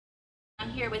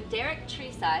here with Derek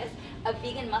Tresize of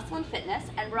Vegan Muscle and Fitness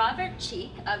and Robert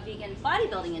Cheeke of Vegan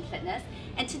Bodybuilding and Fitness.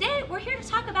 And today we're here to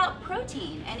talk about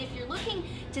protein. And if you're looking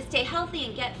to stay healthy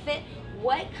and get fit,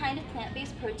 what kind of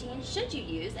plant-based protein should you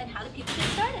use and how do people get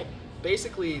started?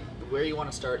 Basically, where you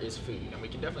want to start is food. And we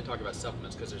can definitely talk about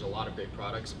supplements because there's a lot of great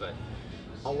products, but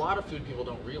a lot of food people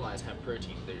don't realize have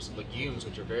protein. There's legumes,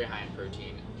 which are very high in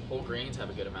protein. Whole grains have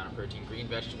a good amount of protein. Green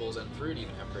vegetables and fruit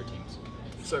even have proteins.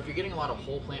 So if you're getting a lot of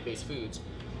whole plant-based foods,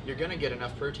 you're going to get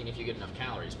enough protein if you get enough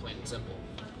calories, plain and simple.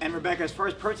 And Rebecca, as far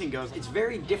as protein goes, it's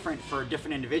very different for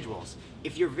different individuals.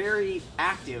 If you're very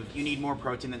active, you need more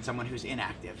protein than someone who's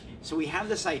inactive. So we have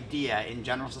this idea in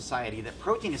general society that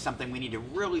protein is something we need to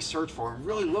really search for and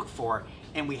really look for,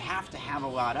 and we have to have a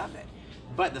lot of it.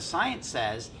 But the science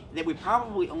says that we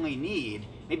probably only need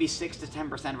maybe 6 to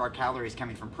 10% of our calories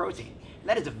coming from protein. And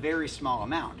that is a very small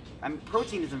amount. I mean,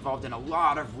 protein is involved in a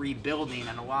lot of rebuilding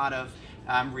and a lot of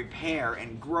repair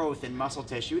and growth in muscle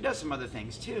tissue. It does some other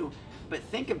things too, but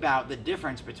think about the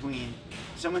difference between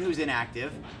someone who's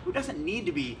inactive, who doesn't need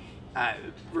to be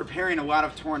repairing a lot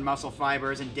of torn muscle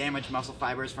fibers and damaged muscle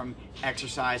fibers from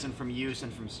exercise and from use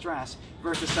and from stress,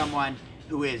 versus someone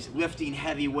who is lifting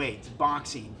heavy weights,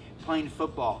 boxing, playing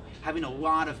football, having a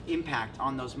lot of impact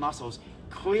on those muscles.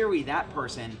 Clearly that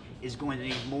person is going to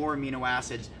need more amino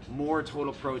acids, more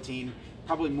total protein,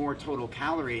 probably more total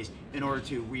calories in order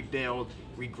to rebuild,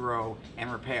 regrow,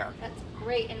 and repair. That's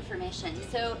great information.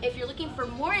 So if you're looking for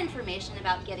more information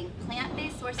about getting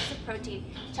plant-based sources of protein,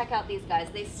 check out these guys.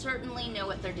 They certainly know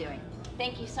what they're doing.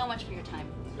 Thank you so much for your time.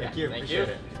 Thank you. Appreciate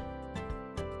it.